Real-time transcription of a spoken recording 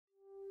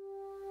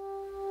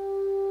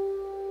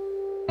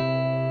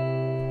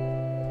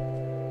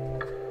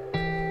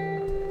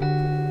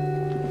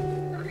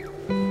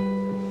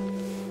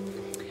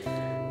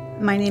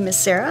My name is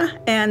Sarah,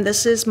 and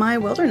this is my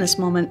wilderness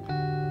moment.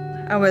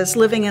 I was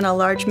living in a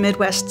large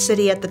Midwest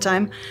city at the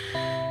time,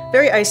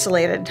 very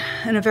isolated,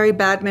 in a very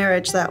bad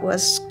marriage that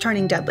was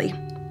turning deadly.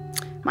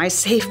 My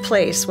safe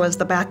place was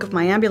the back of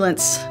my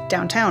ambulance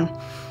downtown.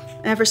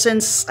 Ever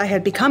since I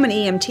had become an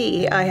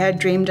EMT, I had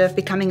dreamed of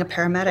becoming a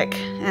paramedic,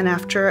 and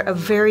after a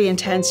very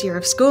intense year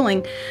of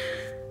schooling,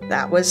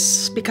 that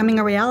was becoming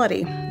a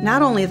reality.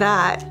 Not only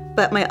that,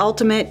 but my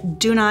ultimate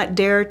do not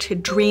dare to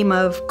dream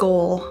of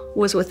goal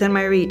was within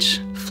my reach,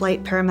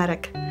 flight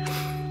paramedic.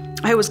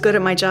 I was good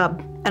at my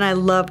job, and I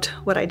loved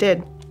what I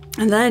did.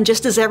 And then,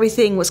 just as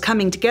everything was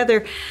coming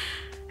together,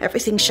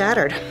 everything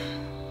shattered.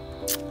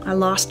 I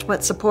lost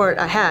what support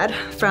I had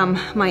from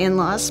my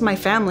in-laws. My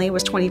family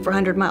was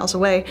 2,400 miles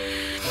away.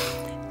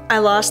 I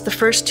lost the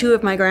first two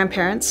of my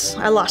grandparents.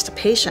 I lost a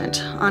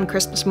patient on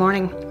Christmas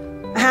morning.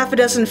 A half a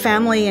dozen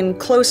family and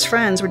close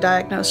friends were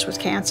diagnosed with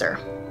cancer.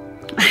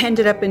 I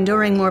ended up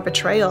enduring more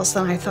betrayals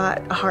than I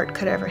thought a heart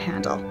could ever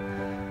handle.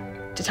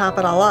 To top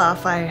it all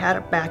off, I had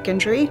a back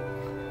injury,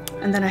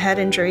 and then a head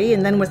injury,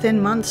 and then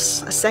within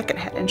months, a second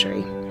head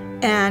injury.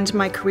 And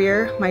my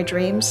career, my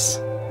dreams,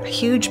 a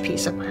huge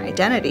piece of my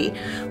identity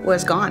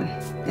was gone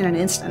in an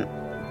instant.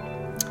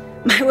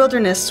 My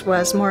wilderness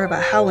was more of a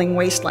howling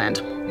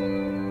wasteland.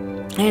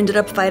 I ended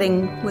up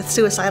fighting with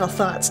suicidal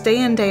thoughts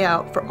day in, day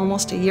out for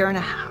almost a year and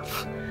a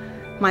half.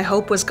 My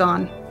hope was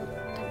gone,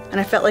 and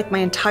I felt like my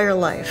entire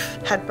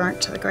life had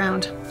burnt to the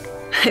ground.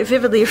 I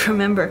vividly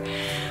remember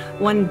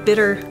one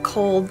bitter,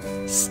 cold,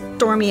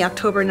 stormy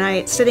October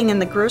night, sitting in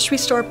the grocery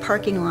store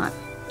parking lot,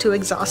 too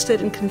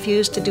exhausted and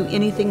confused to do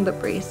anything but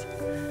breathe.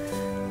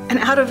 And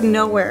out of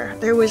nowhere,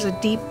 there was a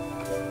deep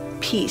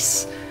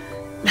peace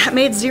that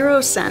made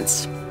zero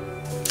sense.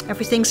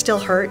 Everything still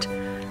hurt.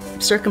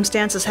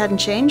 Circumstances hadn't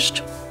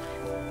changed,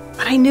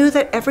 but I knew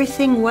that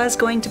everything was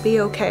going to be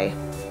okay.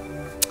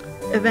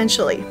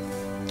 Eventually.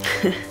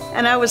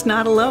 And I was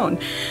not alone.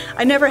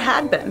 I never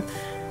had been,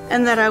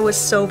 and that I was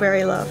so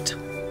very loved.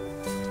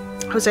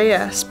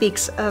 Hosea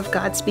speaks of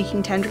God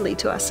speaking tenderly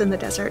to us in the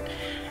desert,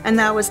 and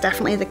that was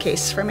definitely the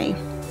case for me.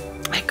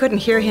 I couldn't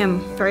hear him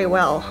very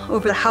well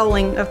over the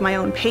howling of my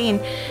own pain,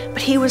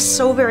 but he was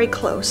so very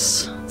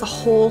close the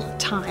whole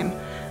time.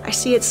 I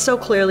see it so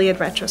clearly in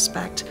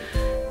retrospect.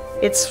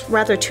 It's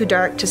rather too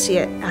dark to see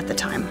it at the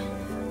time.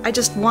 I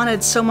just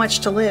wanted so much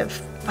to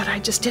live, but I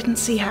just didn't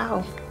see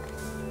how.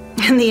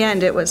 In the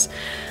end, it was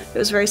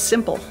very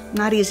simple,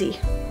 not easy,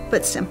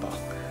 but simple.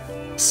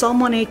 Psalm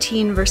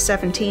 118 verse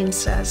 17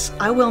 says,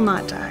 "I will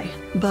not die,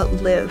 but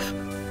live,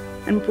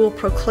 and will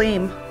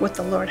proclaim what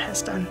the Lord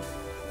has done."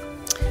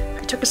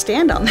 I took a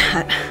stand on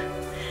that.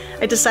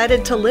 I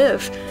decided to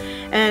live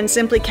and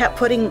simply kept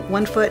putting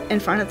one foot in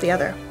front of the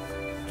other.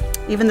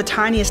 Even the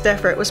tiniest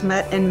effort was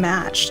met and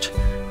matched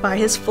by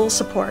his full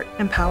support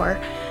and power,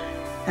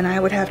 and I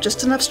would have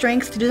just enough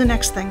strength to do the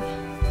next thing.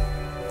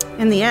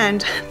 In the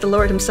end, the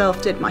Lord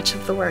himself did much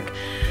of the work.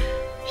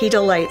 He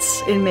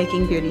delights in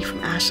making beauty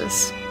from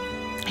ashes.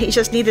 He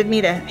just needed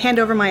me to hand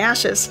over my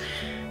ashes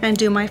and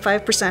do my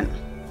 5%.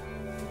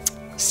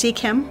 Seek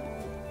him,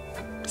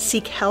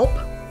 seek help,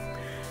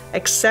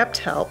 accept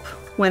help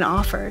when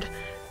offered,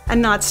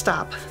 and not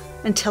stop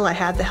until I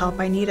had the help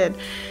I needed.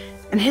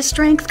 And his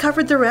strength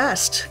covered the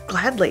rest,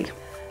 gladly.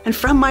 And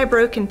from my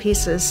broken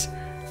pieces,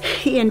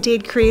 he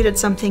indeed created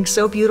something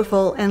so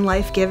beautiful and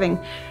life-giving.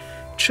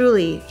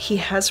 Truly, he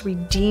has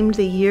redeemed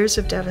the years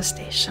of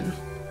devastation.